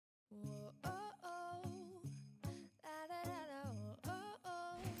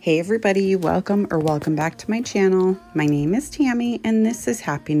Hey everybody, welcome back to my channel. My name is Tammy and this is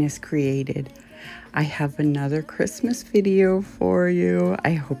Happiness Created. I have another Christmas video for you.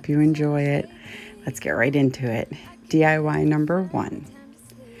 I hope you enjoy it. Let's get right into it. DIY number 1.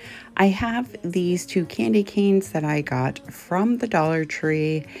 I have these 2 candy canes that I got from the Dollar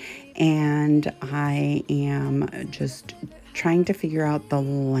Tree, and I am just trying to figure out the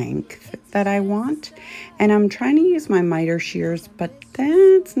length that I want, and I'm trying to use my miter shears, but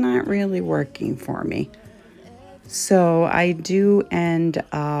that's not really working for me. So I do end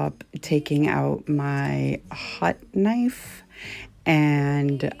up taking out my hut knife,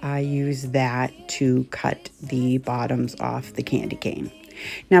 and I use that to cut the bottoms off the candy cane.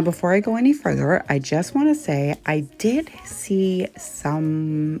 Now, before I go any further, I just want to say I did see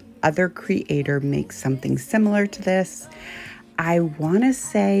some other creator make something similar to this. I want to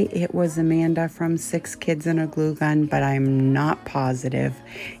say it was Amanda from 6 Kids and a Glue Gun, but I'm not positive.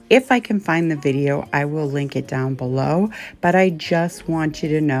 If I can find the video, I will link it down below, but I just want you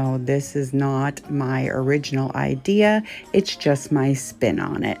to know this is not my original idea. It's just my spin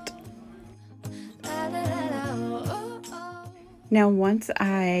on it. Now, once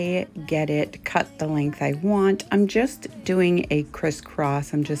I get it cut the length I want, I'm just doing a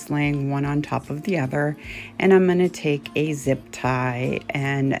crisscross. I'm just laying one on top of the other, and I'm going to take a zip tie,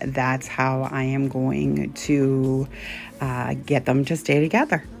 and that's how I am going to get them to stay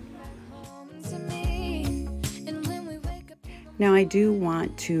together. Now, I do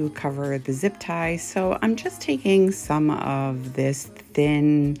want to cover the zip tie, so I'm just taking some of this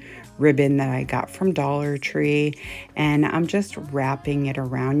thin ribbon that I got from Dollar Tree, and I'm just wrapping it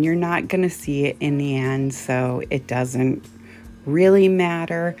around. You're not going to see it in the end, so it doesn't really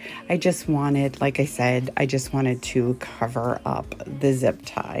matter. I just wanted, like I said, I just wanted to cover up the zip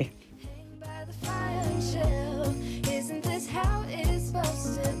tie.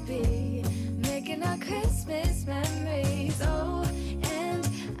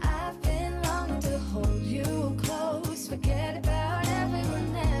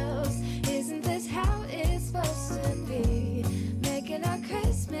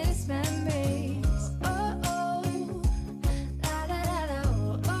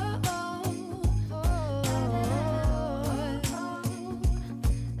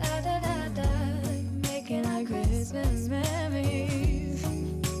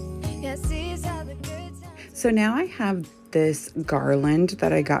 So now I have this garland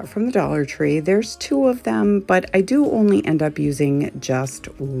that I got from the Dollar Tree. There's 2 of them, but I do only end up using just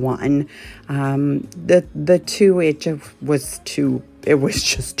one. The 2, it was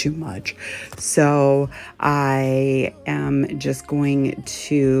just too much. So I am just going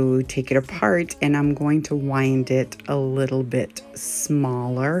to take it apart, and I'm going to wind it a little bit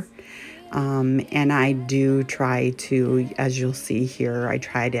smaller. And I do try to, as you'll see here, I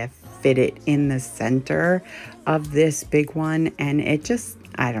try to fit it in the center of this big one, and it just,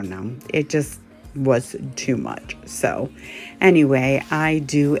 I don't know, it just was too much. So anyway, I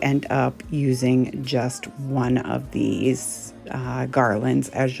do end up using just one of these garlands,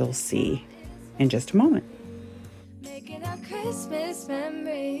 as you'll see in just a moment. Making our Christmas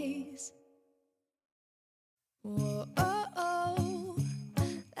memories. Whoa, oh, oh.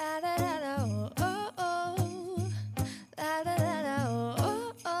 La, la, la, la, oh, oh. La, la, la, la,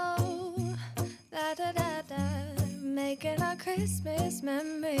 oh, oh. La, da, da, da. Making our Christmas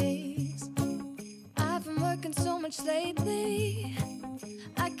memories. I've been working so much lately,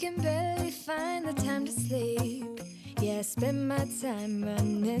 I can barely find the time to sleep. Yeah, I spend my time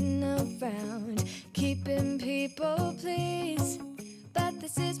running around, keeping people pleased. But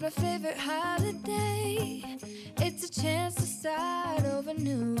this is my favorite holiday. It's a chance to start over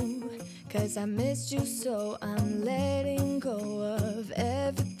new, 'cause I missed you, so I'm letting go of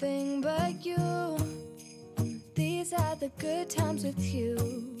everything but you. These are the good times with you.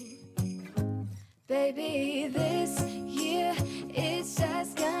 Baby, this year it's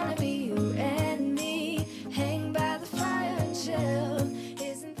just gonna be you and me. Hang by the fire and chill.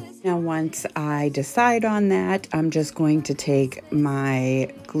 Now, once I decide on that, I'm just going to take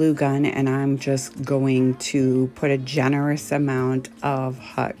my glue gun, and I'm just going to put a generous amount of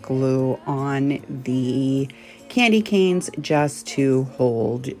hot glue on the candy canes just to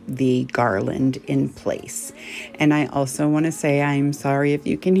hold the garland in place. And I also want to say I'm sorry if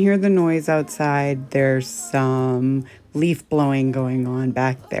you can hear the noise outside. There's some leaf blowing going on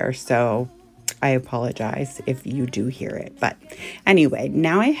back there, so I apologize if you do hear it. But anyway,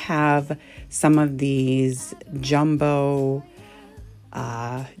 now I have some of these jumbo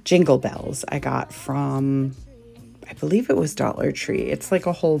jingle bells I got from, I believe it was Dollar Tree. It's like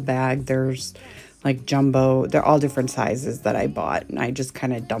a whole bag. There's like jumbo. They're all different sizes that I bought, and I just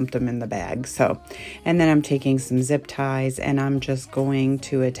kind of dumped them in the bag. So, and then I'm taking some zip ties, and I'm just going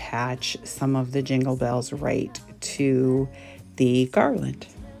to attach some of the jingle bells right to the garland.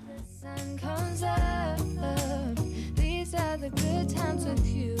 Sun comes up, these are the good times with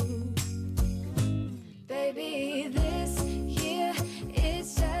you. Baby, this year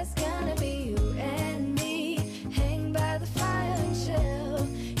it's just gonna be you and me. Hang by the fire and chill.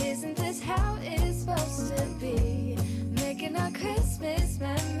 Isn't this how it's supposed to be? Making our Christmas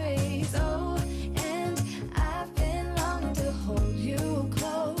memories. Oh, and I've been longing to hold you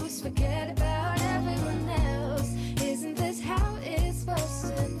close. Forget about everyone else. Isn't this how it's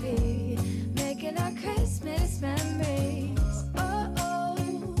supposed to be? Making our Christmas memories. Oh, oh,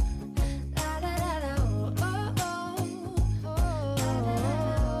 la da da da, oh, oh,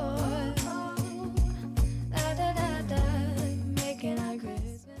 oh, la da da da, making our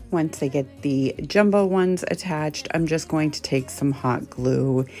Christmas. Once I get the jumbo ones attached, I'm just going to take some hot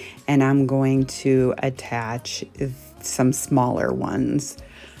glue and I'm going to attach some smaller ones,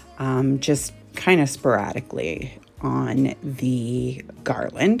 just kind of sporadically on the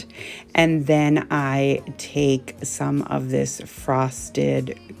garland. And then I take some of this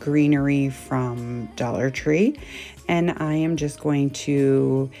frosted greenery from Dollar Tree, and I am just going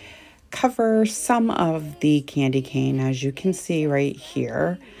to cover some of the candy cane, as you can see right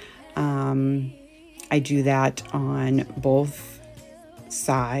here. I do that on both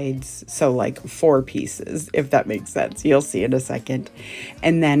sides, so like 4 pieces, if that makes sense. You'll see in a second.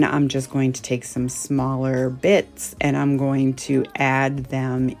 And then I'm just going to take some smaller bits and I'm going to add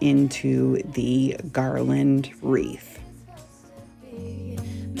them into the garland wreath.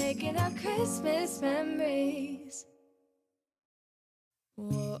 Making our Christmas memories.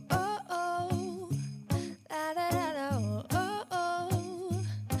 Whoa, oh, oh, la da da da, oh, oh, oh,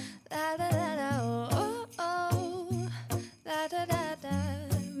 la da da da, oh, oh, la da da da,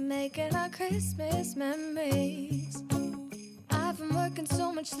 making our Christmas memories. I've been working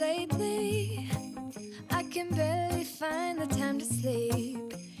so much lately, I can barely find the time to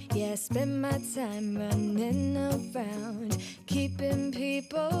sleep. Yeah, I spend my time running around, keeping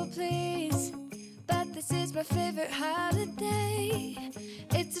people pleased. But this is my favorite holiday.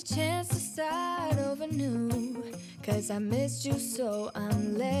 It's a chance to start over new. 'Cause I missed you, so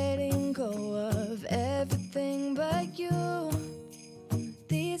I'm letting go of everything but you.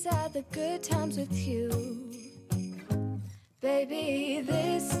 These are the good times with you. Baby,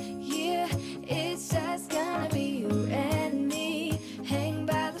 this year it's just gonna be you and me. Hang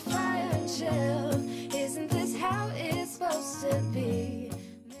by the fire and chill. Isn't this how it's supposed to be?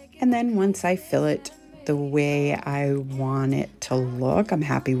 And then once I fill it the way I want it to look, I'm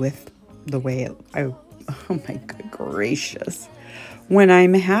happy with the way oh my good gracious. When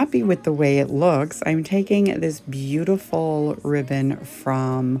I'm happy with the way it looks, I'm taking this beautiful ribbon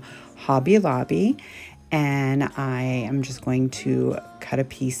from Hobby Lobby, and I am just going to cut a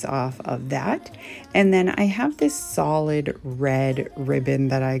piece off of that. And then I have this solid red ribbon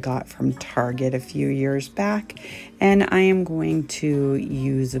that I got from Target a few years back, and I am going to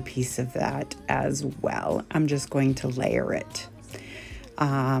use a piece of that as well. I'm just going to layer it.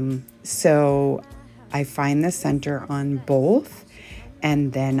 So I find the center on both,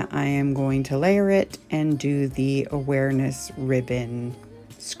 and then I am going to layer it and do the awareness ribbon,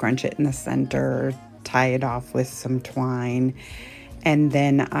 scrunch it in the center, tie it off with some twine, and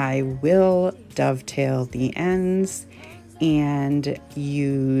then I will dovetail the ends and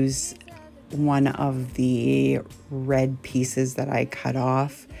use one of the red pieces that I cut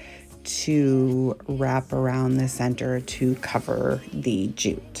off to wrap around the center to cover the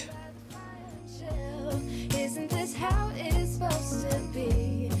jute. Isn't this how it's supposed to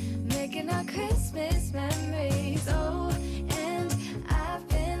be? Making our Christmas memories. Oh, and I've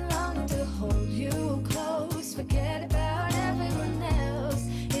been longing to hold you close. Forget about everyone else.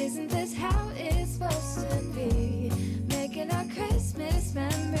 Isn't this how it's supposed to be? Making our Christmas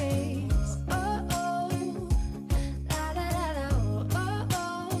memories. Oh, oh, la da da da, oh, oh,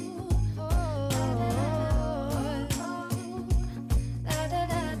 oh, oh, la da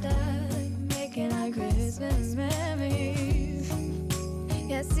da da, making our Christmas memories.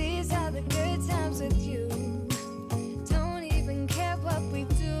 Yes, these are the good times with you. Don't even care what we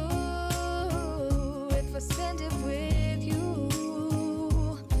do if I spend it with you.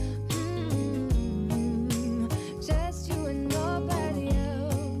 Just you and nobody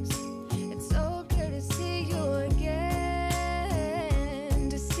else. It's so good to see you again,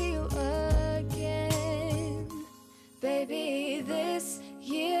 to see you again. Baby, this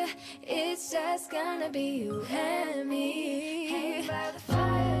year it's just gonna be you and me. Hang by the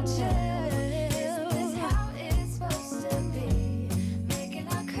fire and chill.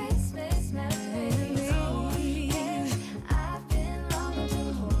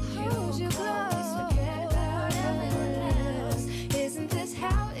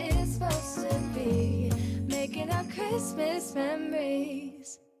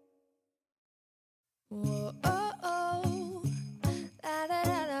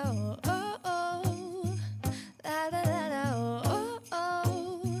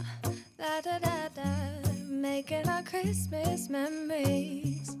 Christmas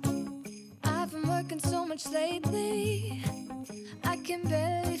memories. I've been working so much lately, I can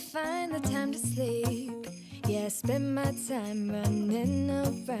barely find the time to sleep. Yeah, I spend my time running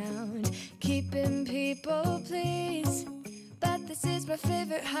around, keeping people pleased. But this is my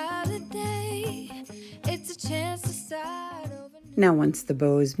favorite holiday. It's a chance to start over. Now, once the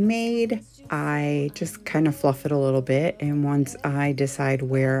bow is made, I just kind of fluff it a little bit. And once I decide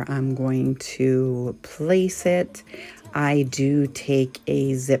where I'm going to place it, I do take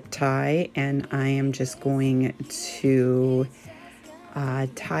a zip tie and I am just going to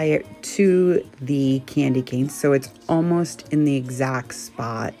tie it to the candy cane. So it's almost in the exact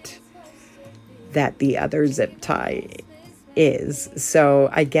spot that the other zip tie is. So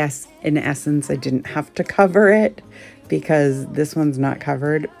I guess in essence, I didn't have to cover it because this one's not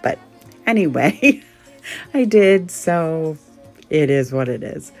covered. But anyway, I did. So it is what it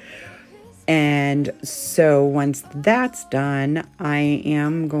is. And so once that's done, I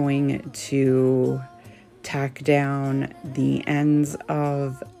am going to tack down the ends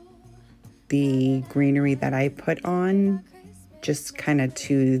of the greenery that I put on, just kind of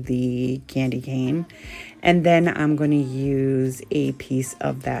to the candy cane. And then I'm going to use a piece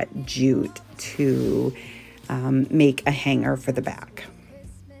of that jute to make a hanger for the back.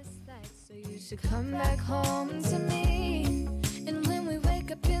 So you should come back home to me. And when we wake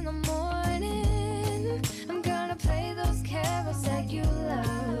up in the morning, I'm gonna play those carols that you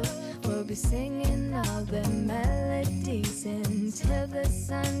love. We'll be singing all the melodies until the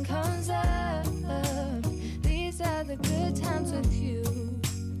sun comes up. These are the good times with you.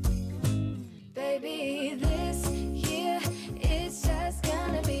 Baby, this year it's just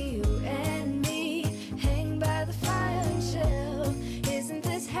gonna be you and me. Hang by the fire and chill. Isn't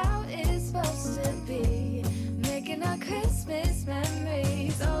this how it's supposed to be? Making our Christmas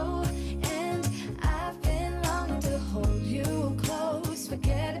memories. Oh, and I've been longing to hold you close.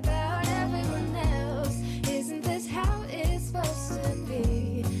 Forget about everyone else. Isn't this how it's supposed to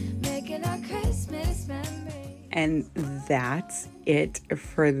be? Making our Christmas memories. And that's it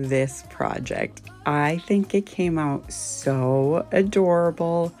for this project. I think it came out so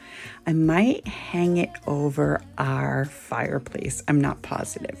adorable. I might hang it over our fireplace. I'm not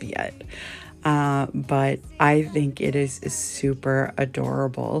positive yet, but I think it is super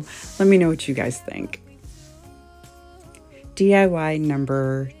adorable. Let me know what you guys think. DIY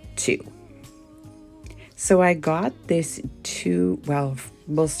number 2. So I got this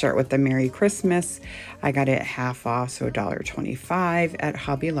we'll start with the Merry Christmas. I got it half off, so $1.25 at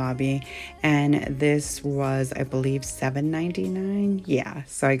Hobby Lobby. And this was, I believe, $7.99. Yeah,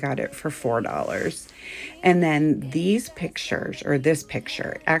 so I got it for $4. And then these pictures, or this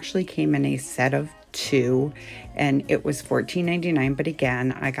picture, actually came in a set of 2, and it was $14.99, but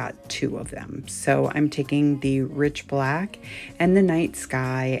again, I got 2 of them. So I'm taking the rich black and the night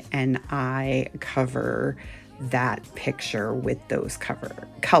sky, and I cover that picture with those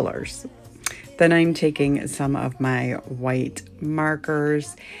colors. Then I'm taking some of my white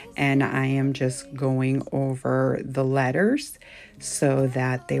markers and I am just going over the letters so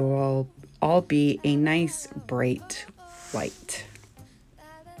that they will all be a nice bright white.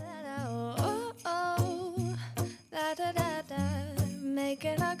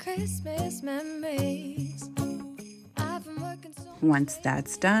 Making our Christmas memories. Once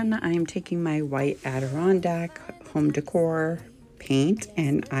that's done, I am taking my white Adirondack home decor paint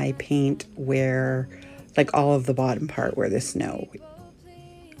and I paint where, like all of the bottom part where the snow,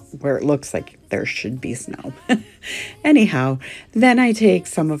 where it looks like there should be snow. Anyhow, then I take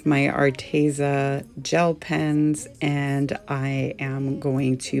some of my Arteza gel pens and I am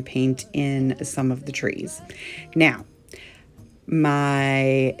going to paint in some of the trees. Now,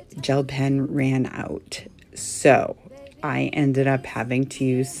 my gel pen ran out, so I ended up having to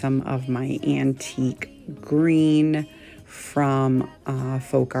use some of my antique green from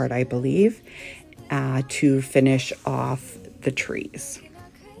Folk Art, I believe, to finish off the trees.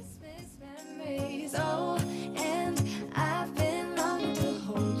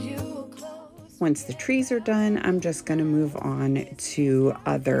 Once the trees are done, I'm just going to move on to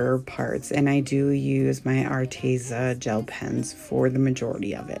other parts, and I do use my Arteza gel pens for the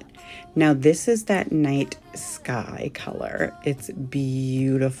majority of it. Now this is that night sky color. It's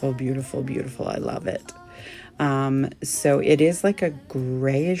beautiful, beautiful, beautiful. I love it. So it is like a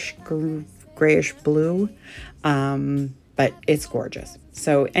grayish blue, but it's gorgeous.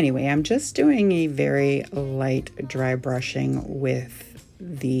 So anyway, I'm just doing a very light dry brushing with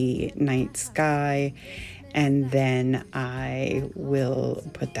the night sky, and then I will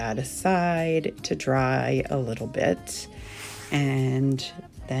put that aside to dry a little bit. and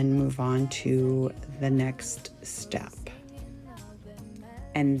then move on to the next step.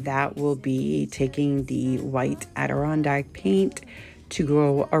 And that will be taking the white Adirondack paint to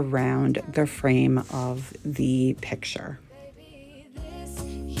go around the frame of the picture.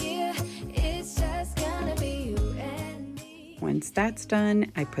 Once that's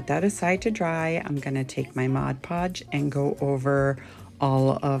done, I put that aside to dry. I'm gonna take my Mod Podge and go over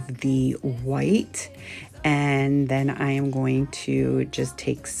all of the white, and then I am going to just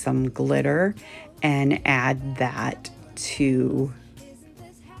take some glitter and add that to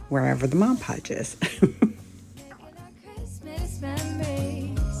wherever the Mod Podge is.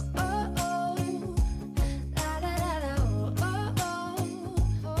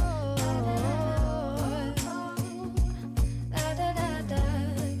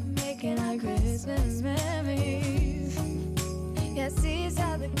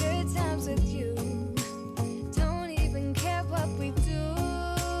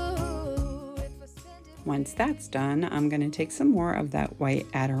 Once that's done, I'm going to take some more of that white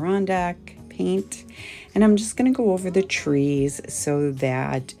Adirondack paint, and I'm just going to go over the trees so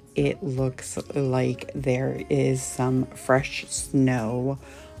that it looks like there is some fresh snow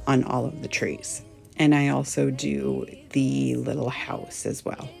on all of the trees. And I also do the little house as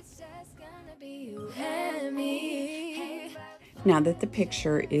well. Now that the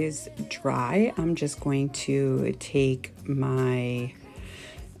picture is dry, I'm just going to take my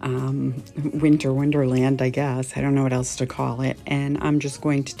winter wonderland, I guess. I don't know what else to call it. And I'm just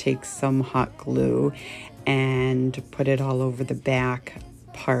going to take some hot glue and put it all over the back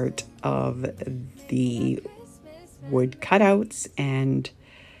part of the wood cutouts, and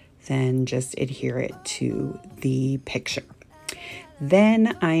then just adhere it to the picture.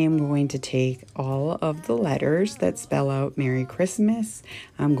 Then I am going to take all of the letters that spell out Merry Christmas.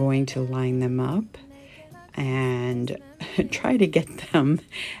 I'm going to line them up and try to get them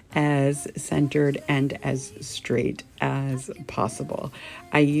as centered and as straight as possible.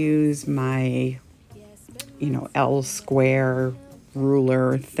 I use my, L square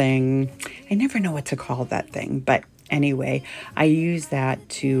ruler thing. I never know what to call that thing, but anyway, I use that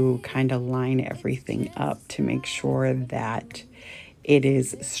to kind of line everything up to make sure that it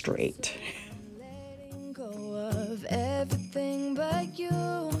is straight. Letting go of everything but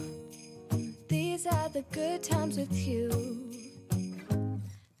you. These are the good times with you.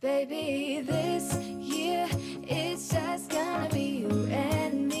 Baby, this year it's just gonna be you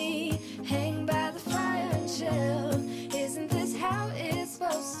and me. Hang by the fire and chill. Isn't this how it's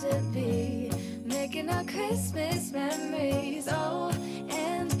supposed to be? Making our Christmas memories. Oh,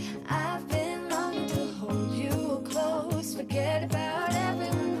 and I've been longing to hold you close. Forget about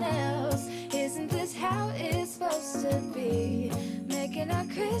everyone else. Isn't this how it's supposed to be? Making our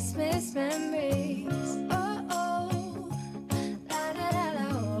Christmas memories. Oh, oh, la da da da,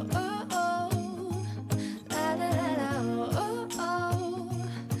 oh, oh, oh, la da da da, oh, oh,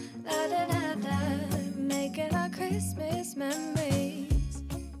 la da da da, making our Christmas memories.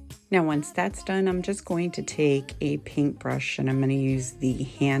 Now, once that's done, I'm just going to take a paintbrush and I'm going to use the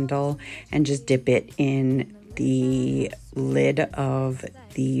handle and just dip it in the lid of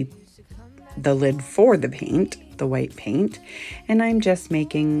the lid for the paint, the white paint, and I'm just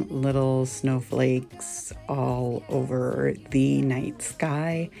making little snowflakes all over the night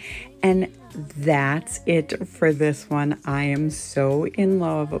sky. And that's it for this one. I am so in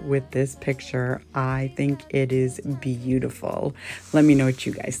love with this picture. I think it is beautiful. Let me know what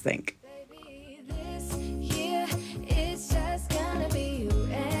you guys think.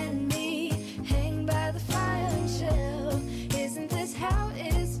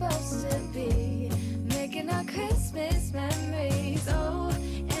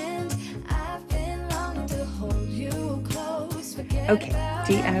 Okay,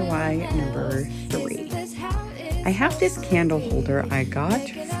 DIY number 3. I have this candle holder I got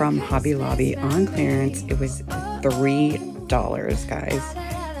from Hobby Lobby on clearance. It was $3, guys.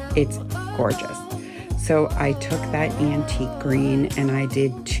 It's gorgeous. So I took that antique green and I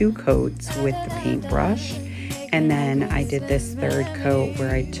did 2 coats with the paintbrush. And then I did this 3rd coat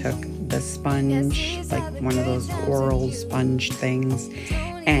where I took the sponge, like one of those oral sponge things,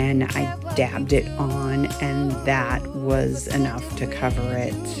 and I dabbed it on, and that was enough to cover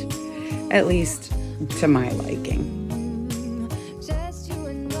it, at least to my liking. Just you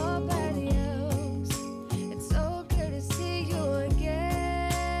and nobody else. It's so good to see you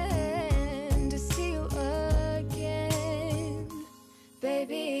again, to see you again.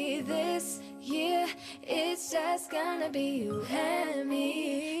 Baby, this year it's just gonna be you and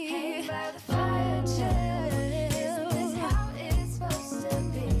me. Hang by the fire and chill.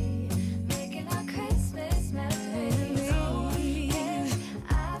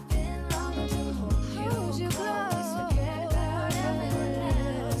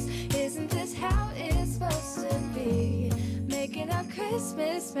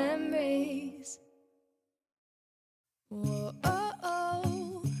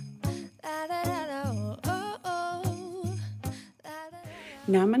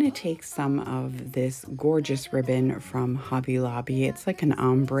 Now I'm going to take some of this gorgeous ribbon from Hobby Lobby. It's like an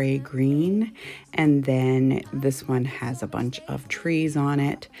ombre green, and then this one has a bunch of trees on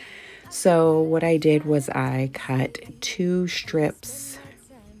it. So what I did was I cut 2 strips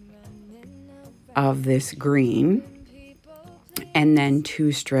of this green and then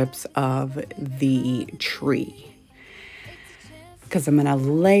 2 strips of the tree, because I'm going to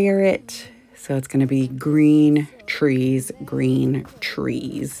layer it. So it's going to be green trees,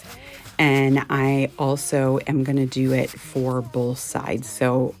 and I also am going to do it for both sides.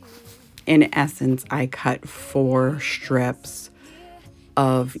 So in essence, I cut 4 strips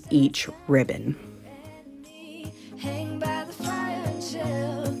of each ribbon. Hang by the fire and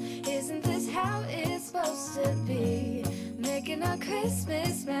chill. Isn't this how it's supposed to be? Making our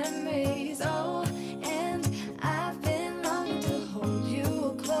Christmas memories. Oh, and I've been longing to hold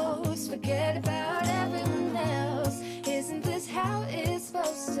you close. Forget about everyone else. Isn't this how it's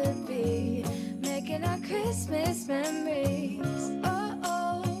supposed to be? Making our Christmas memories. Oh,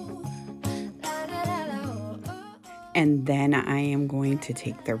 oh, la, la, la, la, oh, oh. And then I am going to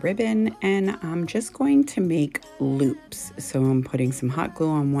take the ribbon and I'm just going to make loops. So I'm putting some hot glue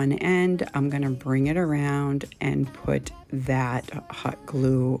on one end. I'm going to bring it around and put that hot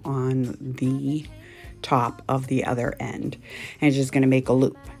glue on the top of the other end. And it's just going to make a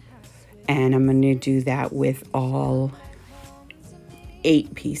loop. And I'm going to do that with all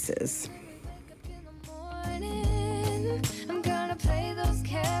 8 pieces. I'm gonna play those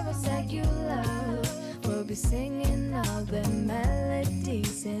carols that you love. We'll be singing all the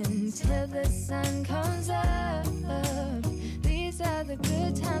melodies until the sun comes up. These are the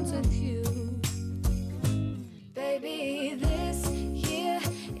good times with you. Baby, this year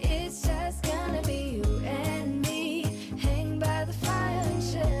it's just gonna be you and me. Hang by the fire and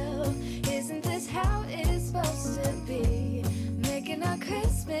chill. Isn't this how it's supposed to be? Making our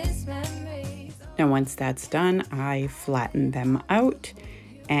Christmas memories. Now once that's done, I flatten them out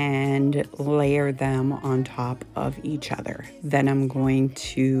and layer them on top of each other. Then I'm going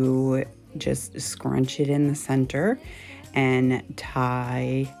to just scrunch it in the center and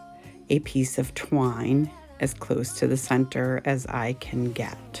tie a piece of twine as close to the center as I can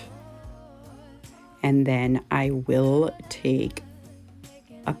get. And then I will take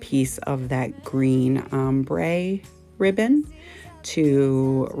a piece of that green ombre ribbon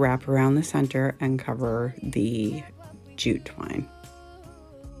to wrap around the center and cover the jute twine.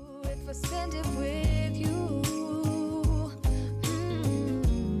 If I spend it with you,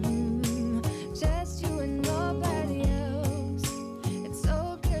 just you and nobody else. It's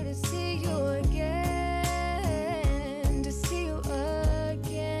so good to see you again, to see you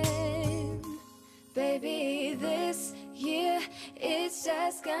again. Baby, this year it's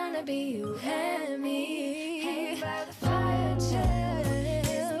just gonna be you and me. Hang by the fire, chill.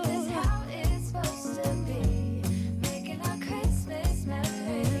 Isn't this how it's supposed to be? Making our Christmas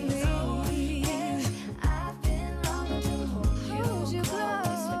memories. And I've been longing to hold you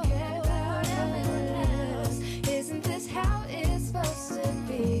close. Forget about everyone else. Isn't this how it's supposed to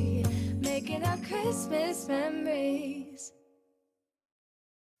be? Making our Christmas memories.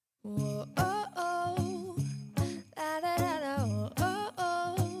 Whoa, oh, oh. La, la, la, la, oh, oh,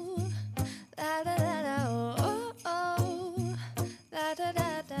 oh. La, la, la, la, oh, oh, oh. La, da,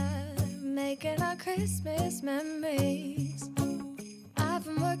 da, da. Making our Christmas memories. I've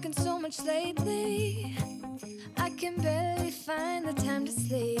been working so much lately, I can barely find the time to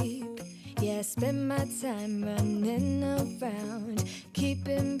sleep. Yeah, I spend my time running around,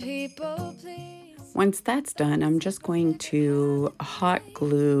 keeping people pleased. Once that's done, I'm just going to hot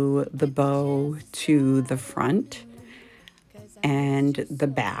glue the bow to the front and the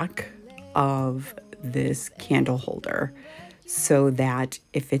back of this candle holder, so that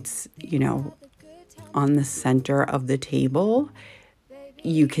if it's, you know, on the center of the table,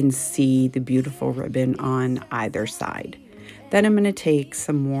 you can see the beautiful ribbon on either side. Then I'm going to take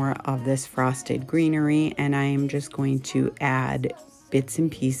some more of this frosted greenery and I am just going to add bits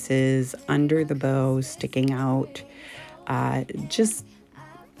and pieces under the bow, sticking out, just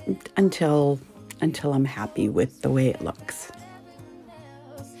until I'm happy with the way it looks.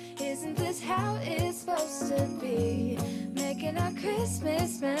 Isn't this how it's supposed to be? Making our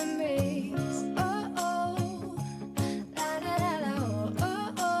Christmas memories. Oh, oh. La, la, la, la, oh,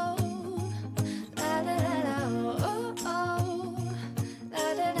 oh, oh. La, la, la, la, oh, oh.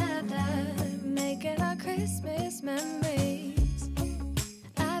 La, da, da, da. Making our Christmas memories.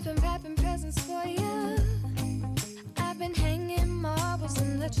 I've been wrapping presents for you. I've been hanging marbles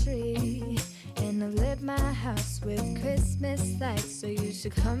in the tree. And I've lit my house with Christmas lights, so you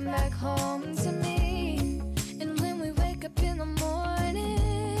should come back home to me. And when we wake up in the morning,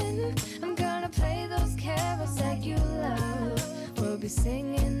 be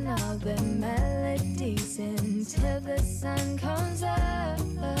singing all the melodies until the sun comes up.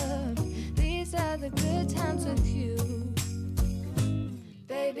 These are the good times with you.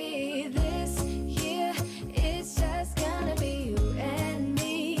 Baby, this year it's just gonna be you and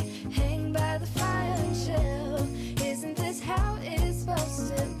me. Hang by the fire and chill. Isn't this how it's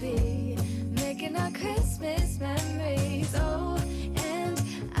supposed to be? Making our Christmas memories. Oh, and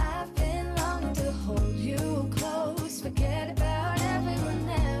I've been longing to hold you close. Forget about everyone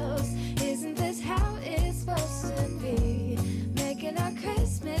else. Isn't this how it's supposed to be? Making our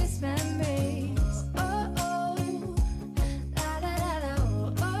Christmas memories. Oh, oh, la da da da,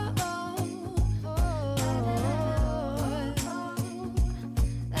 oh, oh, oh,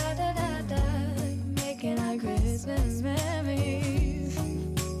 la da da da, making our Christmas memories.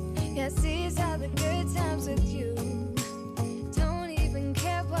 Yes, these are the good times with you. Don't even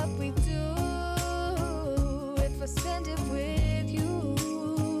care what we do if I spend it with you.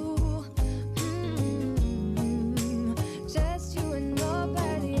 Just you and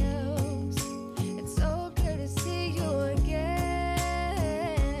nobody else. It's so good to see you again,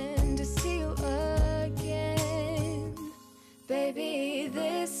 to see you again. Baby,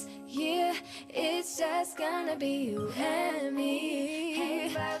 this year it's just gonna be you and me.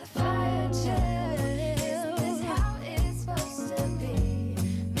 Hang by the fire and chill. Isn't this how it's supposed to be?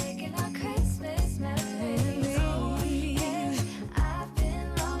 Making our Christmas memories. Oh, and I've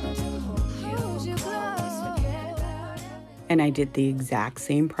been longing to hold you close. Forget about everything. And I did the exact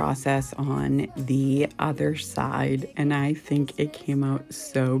same process on the other side, and I think it came out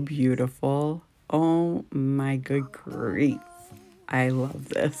so beautiful. Oh my good grief. I love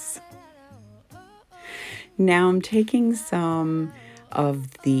this. Now I'm taking some of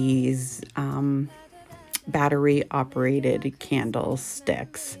these battery operated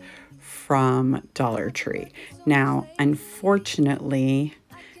candlesticks from Dollar Tree. Now, unfortunately,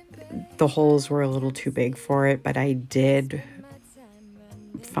 the holes were a little too big for it, but I did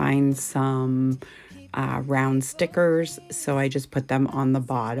find some round stickers, so I just put them on the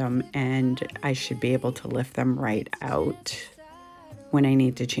bottom, and I should be able to lift them right out when I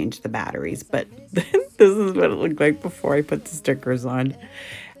need to change the batteries. But this is what it looked like before I put the stickers on.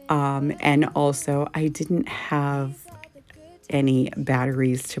 And also, I didn't have any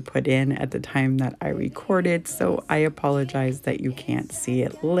batteries to put in at the time that I recorded, so I apologize that you can't see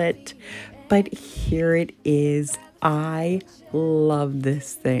it lit, but here it is. I love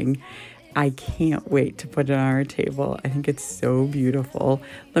this thing. I can't wait to put it on our table. I think it's so beautiful.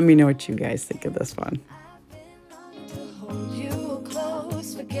 Let me know what you guys think of this one.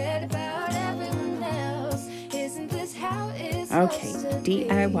 Okay,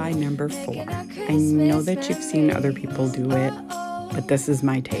 DIY number 4. I know that you've seen other people do it, but this is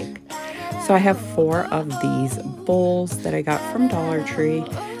my take. So I have 4 of these bowls that I got from Dollar Tree.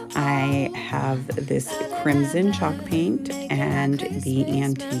 I have this crimson chalk paint and the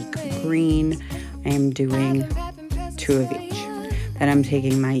antique green. I am doing 2 of each. Then I'm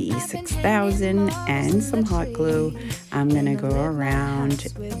taking my E6000 and some hot glue. I'm gonna go around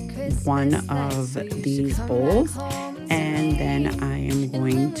one of these bowls, and then I am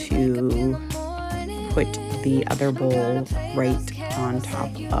going to put the other bowl right on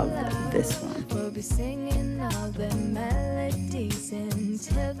top of this one. We'll be singing all the melodies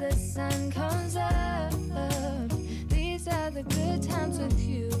until the sun comes up. These are the good times with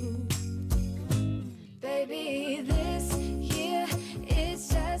you. Baby, this year it's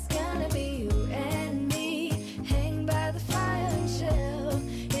just gonna be you and me. Hang by the fire and chill.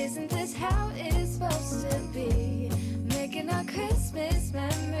 Isn't this how it's supposed to be? Making our Christmas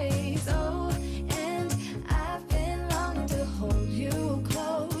memories. Oh, and I've been longing to hold you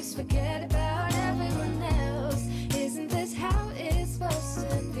close. Forget about everyone else. Isn't this how it's supposed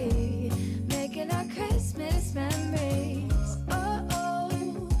to be? Making our Christmas memories. Oh, oh,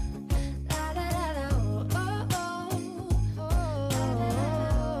 la da da da, oh, oh, oh,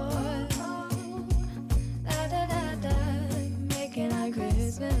 la da da da, making our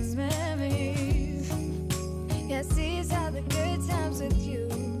Christmas memories. Yes, these are the good times with you.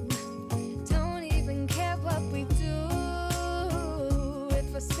 Don't even care what we do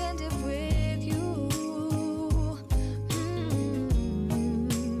if I spend it with you.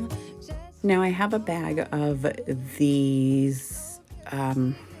 Now I have a bag of these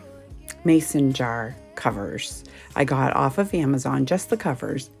mason jar covers I got off of Amazon, just the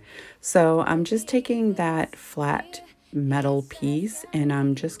covers. So I'm just taking that flat metal piece and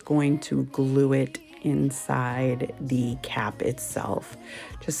I'm just going to glue it inside the cap itself,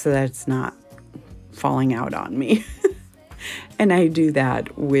 just so that it's not falling out on me. And I do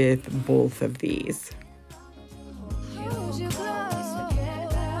that with both of these. Hold you close.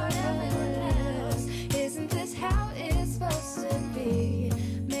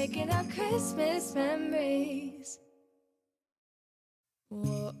 Christmas memories.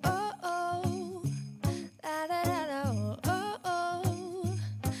 Whoa, oh, oh. La, da, da, da, oh, oh, oh.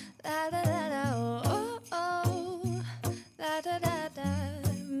 La, da, da, da, oh, oh, oh. La, da, da, da.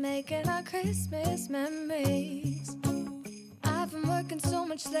 Making our Christmas memories. I've been working so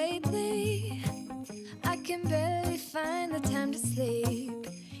much lately, I can barely find the time to sleep.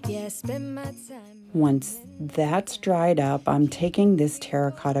 Yeah, I spend my time. Once that's dried up, I'm taking this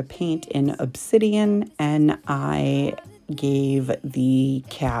terracotta paint in obsidian, and I gave the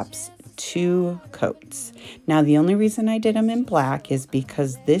caps 2 coats. Now, the only reason I did them in black is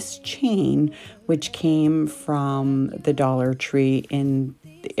because this chain, which came from the Dollar Tree,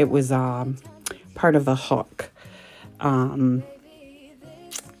 it was part of a hook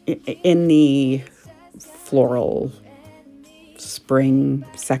in the floral spring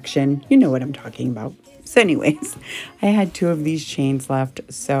section. You know what I'm talking about. So anyways, I had 2 of these chains left,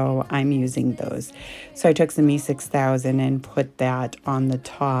 so I'm using those. So I took some E6000 and put that on the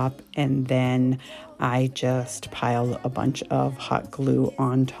top, and then I just piled a bunch of hot glue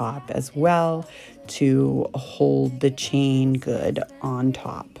on top as well to hold the chain good on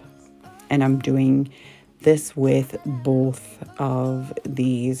top. And I'm doing this with both of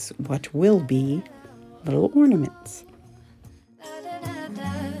these, what will be little ornaments.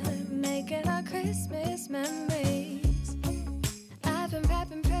 Making our Christmas memories. I've been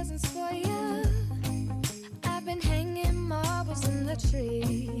wrapping presents for you. I've been hanging marbles in the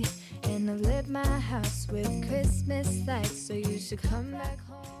tree, and I've lit my house with Christmas lights, so you should come back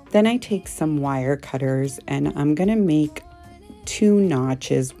home. Then I take some wire cutters, and I'm gonna make 2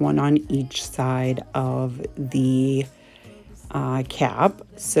 notches, one on each side of the cap,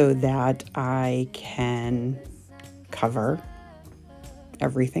 so that I can cover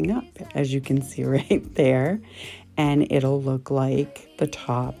everything up, as you can see right there, and it'll look like the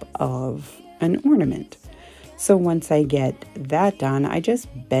top of an ornament. So once I get that done, I just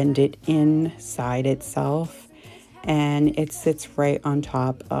bend it inside itself, and it sits right on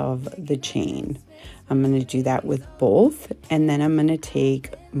top of the chain. I'm going to do that with both, and then I'm going to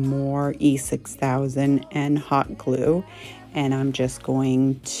take more E6000 and hot glue, and I'm just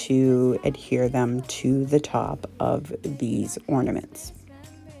going to adhere them to the top of these ornaments.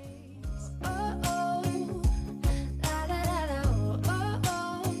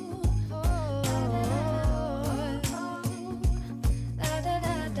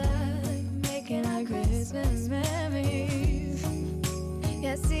 Making our Christmas memories.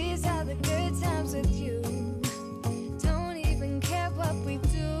 Yeah, these are the good times with you. Don't even care what we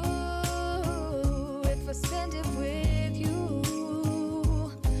do if I spend it with you.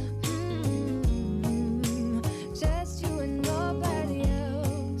 Just you and nobody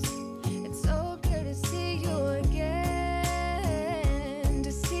else. It's so good to see you again,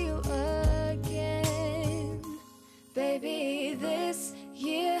 to see you again. Baby, this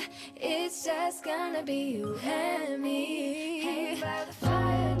year it's just gonna be you and me. Hanging by the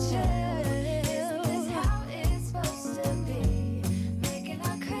fire chill. Isn't this how it's supposed to be? Making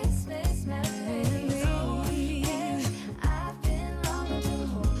our Christmas memories. Yeah, I've been longing to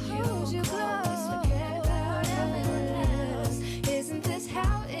hold you close. Forget about everyone else. Isn't this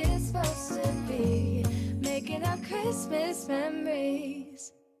how it's supposed to be? Making our Christmas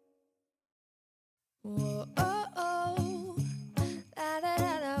memories. Whoa, oh, oh. La, da,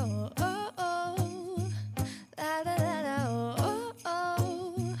 da, da, oh, oh, oh. La, da, da, da, oh, oh,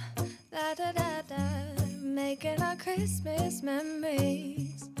 oh. La, da, da, da. Making our Christmas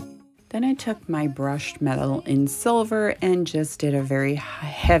memories. Then I took my brushed metal in silver and just did a very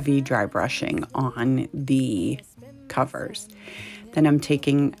heavy dry brushing on the covers. Then I'm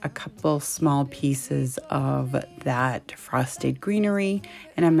taking a couple small pieces of that frosted greenery,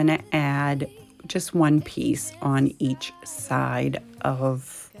 and I'm going to add just one piece on each side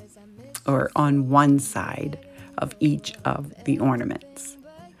of, or on one side of each of the ornaments.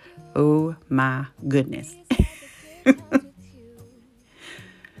 Oh my goodness.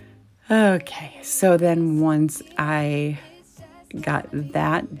 Okay, so then once I got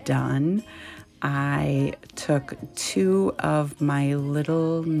that done, I took 2 of my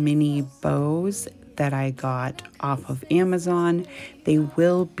little mini bows that I got off of Amazon. They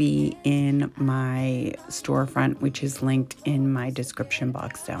will be in my storefront, which is linked in my description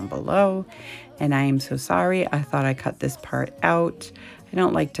box down below. And I am so sorry. I thought I cut this part out. I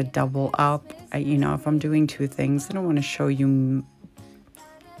don't like to double up. You know, if I'm doing 2 things, I don't want to show you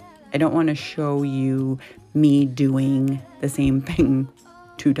me doing the same thing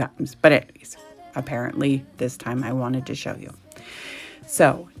 2 times. But anyways, apparently this time I wanted to show you.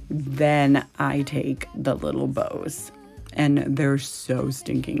 So then I take the little bows And they're so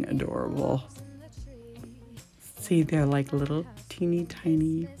stinking adorable. See, they're like little teeny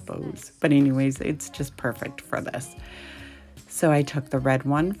tiny bows. But anyways, it's just perfect for this. So I took the red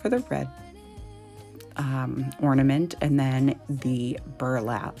one for the red ornament, and then the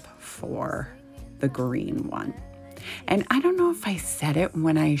burlap for the green one. And I don't know if I said it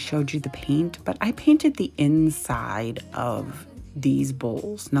when I showed you the paint, but I painted the inside of these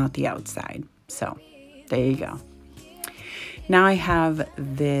bowls, not the outside. So there you go. Now I have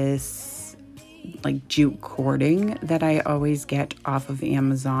this like jute cording that I always get off of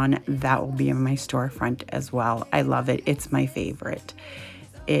Amazon. That will be in my storefront as well. I love it. It's my favorite.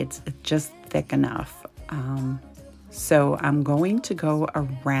 It's just thick enough. So I'm going to go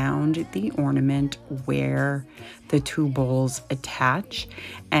around the ornament where the two bowls attach,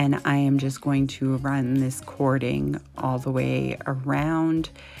 and I am just going to run this cording all the way around,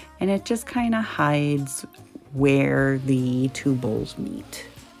 and it just kind of hides where the two bowls meet.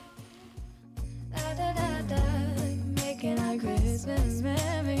 Making our Christmas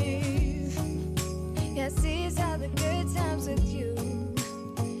memories. Yes, these are the good times with you.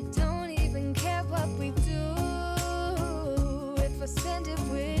 Don't even care what we do if I spend it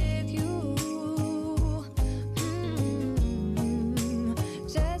with you.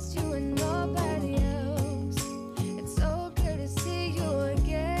 Just you and nobody else. It's so good to see you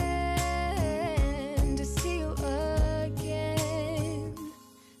again, to see you again.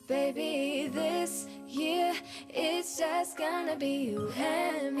 Baby, this year it's just gonna be you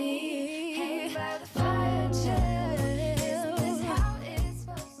and me. Hang by the fire chill. Isn't this how it's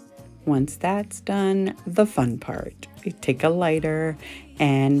supposed to be? Once that's done, the fun part. You take a lighter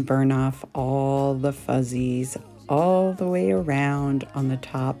and burn off all the fuzzies all the way around on the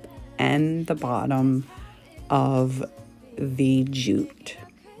top and the bottom of the jute.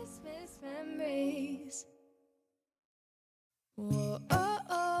 Christmas memories. Whoa, oh,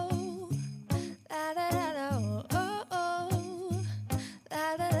 oh. La, da, da, da, oh, oh, oh.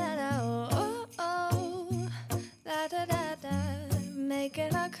 La, da, da, da, oh, oh, oh. La, da, da, da.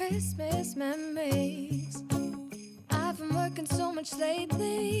 Making our Christmas memories. I've been working so much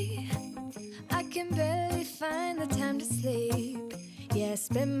lately, I can barely find the time to sleep. Yeah, I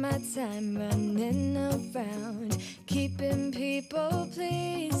spend my time running around, keeping people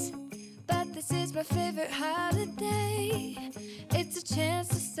pleased. But this is my favorite holiday. It's a chance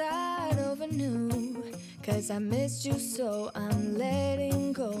to start over new. 'Cause I missed you, so I'm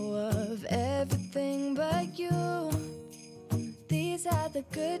letting go of everything but you. These are the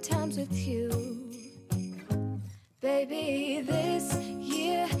good times with you. Baby, this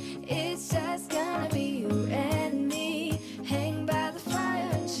year it's just gonna be you and me. Hang by the fire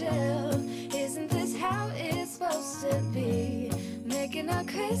and chill. Isn't this how it's supposed to be? Making our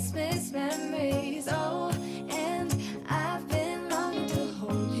Christmas memories. Oh, and I've been longing to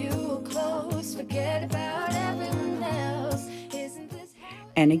hold you close. Forget about everyone else. Isn't this how?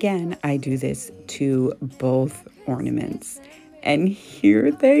 And again, I do this to both ornaments. And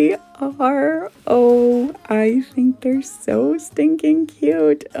here they are. Oh, I think they're so stinking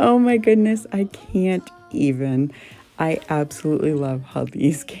cute. Oh my goodness, I can't even. I absolutely love how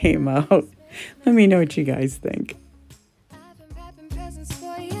these came out. Let me know what you guys think. I've been wrapping presents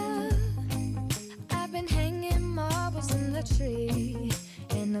for you. I've been hanging marbles in the tree.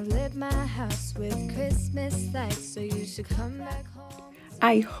 And I've lit my house with Christmas lights. So you should come back home.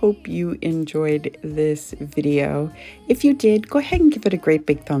 I hope you enjoyed this video. If you did, go ahead and give it a great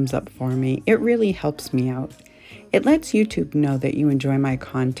big thumbs up for me. It really helps me out. It lets YouTube know that you enjoy my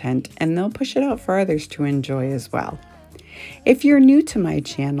content, and they'll push it out for others to enjoy as well. If you're new to my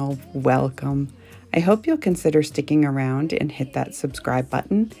channel, welcome. I hope you'll consider sticking around and hit that subscribe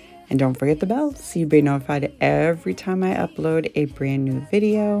button. And don't forget the bell so you'll be notified every time I upload a brand new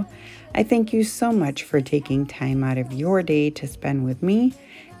video. I thank you so much for taking time out of your day to spend with me,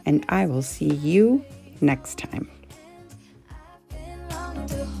 and I will see you next time.